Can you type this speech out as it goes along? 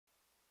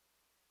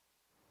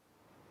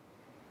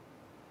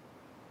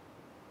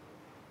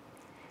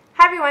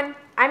everyone,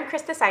 I'm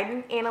Krista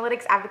Seiden,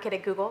 Analytics Advocate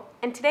at Google,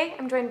 and today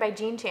I'm joined by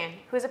Jean Chan,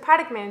 who is a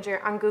Product Manager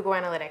on Google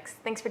Analytics.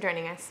 Thanks for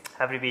joining us.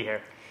 Happy to be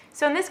here.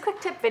 So in this quick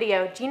tip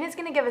video, Jean is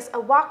going to give us a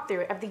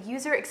walkthrough of the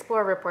User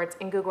Explorer reports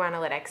in Google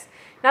Analytics.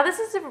 Now this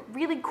is a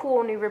really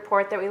cool new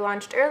report that we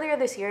launched earlier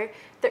this year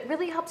that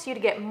really helps you to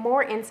get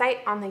more insight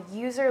on the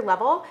user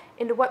level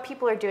into what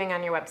people are doing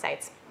on your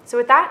websites. So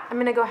with that, I'm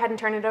going to go ahead and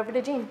turn it over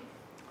to Jean.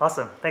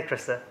 Awesome. Thanks,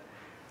 Krista.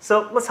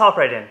 So let's hop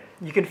right in.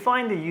 You can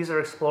find the User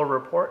Explorer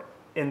report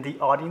in the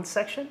Audience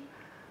section,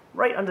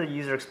 right under the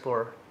User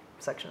Explorer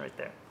section right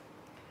there.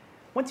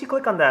 Once you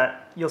click on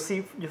that, you'll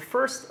see your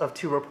first of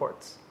two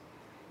reports.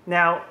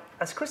 Now,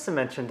 as Krista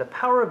mentioned, the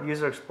power of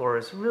User Explorer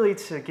is really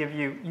to give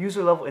you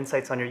user-level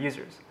insights on your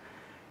users.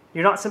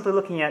 You're not simply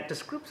looking at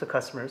just groups of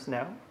customers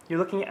now, you're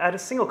looking at a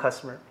single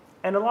customer.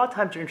 And a lot of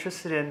times you're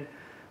interested in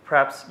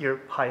perhaps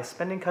your highest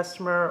spending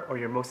customer or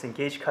your most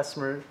engaged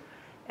customer.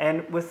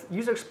 And with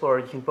User Explorer,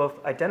 you can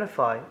both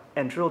identify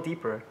and drill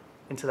deeper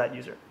into that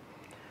user.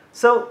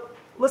 So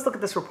let's look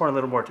at this report in a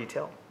little more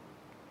detail.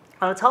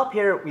 On the top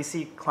here, we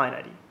see Client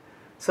ID.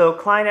 So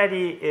Client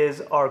ID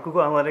is our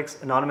Google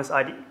Analytics anonymous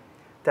ID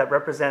that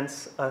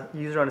represents a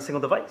user on a single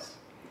device.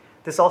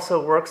 This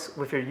also works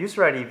with your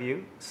user ID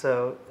view,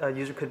 so a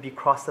user could be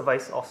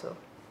cross-device also.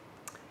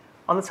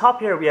 On the top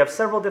here, we have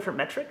several different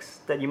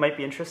metrics that you might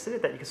be interested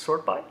in that you can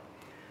sort by.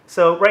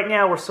 So right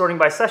now, we're sorting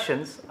by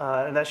sessions,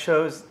 and that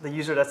shows the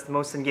user that's the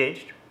most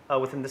engaged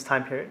within this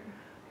time period.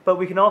 But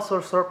we can also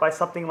sort by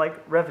something like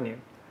revenue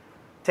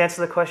to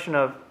answer the question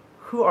of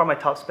who are my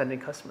top spending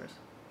customers.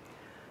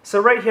 So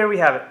right here we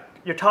have it,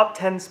 your top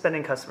 10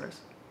 spending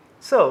customers.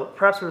 So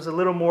perhaps there's a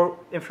little more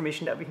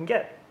information that we can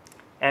get.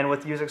 And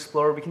with User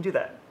Explorer, we can do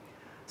that.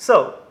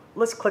 So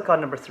let's click on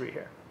number 3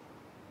 here.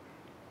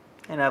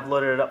 And I've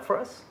loaded it up for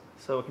us,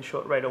 so we can show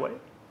it right away.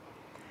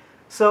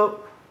 So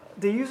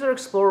the User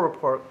Explorer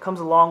report comes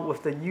along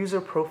with the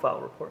User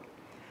Profile report.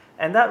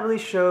 And that really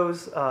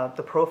shows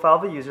the profile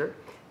of the user.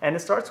 And it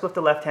starts with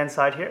the left-hand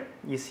side here.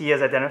 You see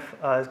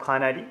as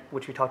Client ID,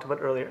 which we talked about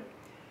earlier.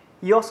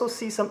 You also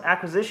see some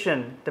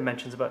acquisition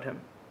dimensions about him.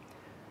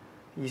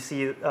 You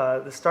see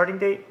the starting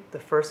date, the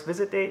first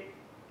visit date,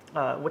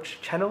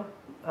 which channel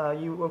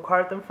you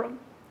acquired them from,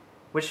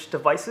 which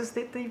devices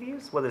that they've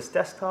used, whether it's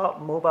desktop,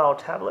 mobile,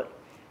 tablet,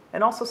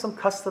 and also some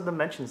custom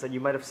dimensions that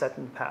you might have set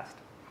in the past.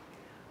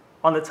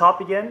 On the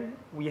top again,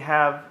 we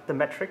have the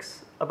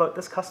metrics about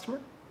this customer.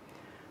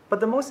 But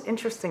the most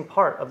interesting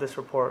part of this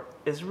report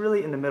is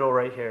really in the middle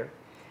right here.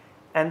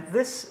 And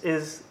this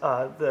is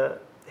the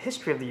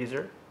history of the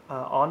user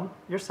on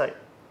your site.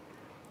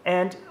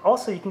 And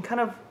also you can kind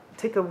of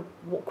take a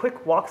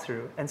quick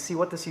walkthrough and see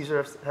what this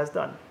user has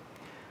done.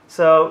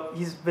 So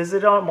he's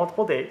visited on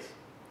multiple days.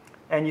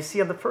 And you see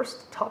on the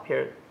first top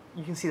here,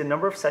 you can see the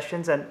number of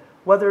sessions and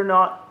whether or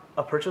not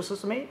a purchase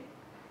was made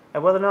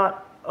and whether or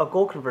not a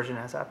goal conversion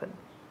has happened.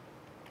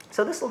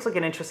 So this looks like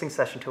an interesting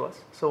session to us.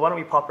 So why don't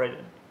we pop right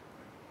in.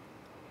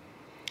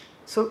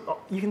 So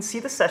you can see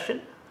the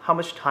session, how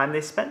much time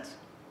they spent,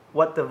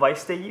 what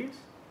device they used,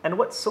 and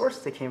what source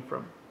they came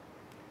from.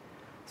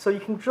 So you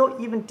can drill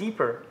even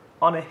deeper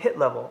on a hit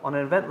level, on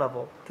an event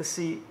level, to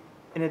see,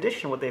 in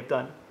addition, what they've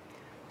done.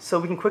 So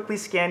we can quickly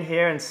scan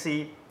here and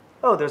see,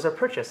 oh, there's a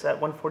purchase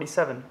at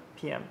 1:47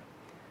 p.m.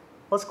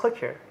 Let's click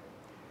here.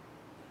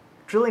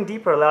 Drilling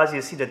deeper allows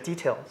you to see the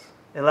details.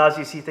 It allows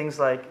you to see things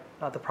like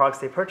the products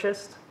they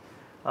purchased,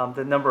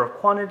 the number of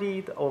quantity,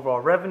 the overall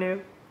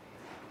revenue.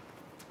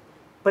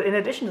 But in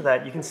addition to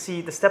that, you can see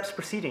the steps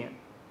preceding it.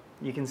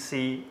 You can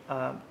see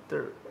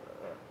they're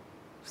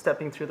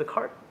stepping through the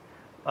cart.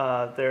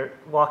 They're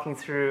walking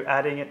through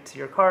adding it to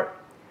your cart,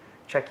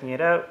 checking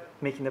it out,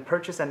 making the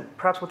purchase, and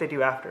perhaps what they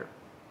do after.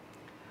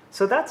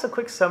 So that's a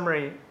quick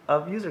summary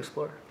of User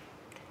Explorer.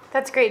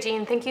 That's great,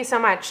 Jean. Thank you so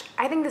much.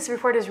 I think this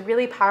report is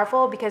really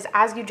powerful because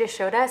as you just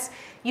showed us,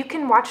 you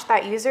can watch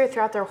that user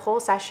throughout their whole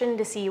session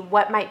to see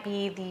what might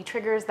be the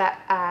triggers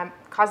that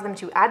cause them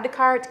to add to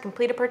cart, to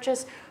complete a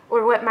purchase,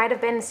 or what might have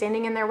been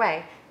standing in their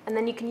way. And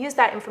then you can use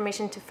that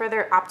information to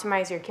further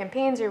optimize your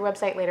campaigns or your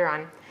website later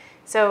on.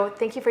 So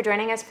thank you for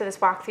joining us for this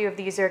walkthrough of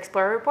the User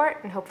Explorer report,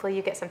 and hopefully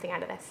you get something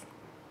out of this.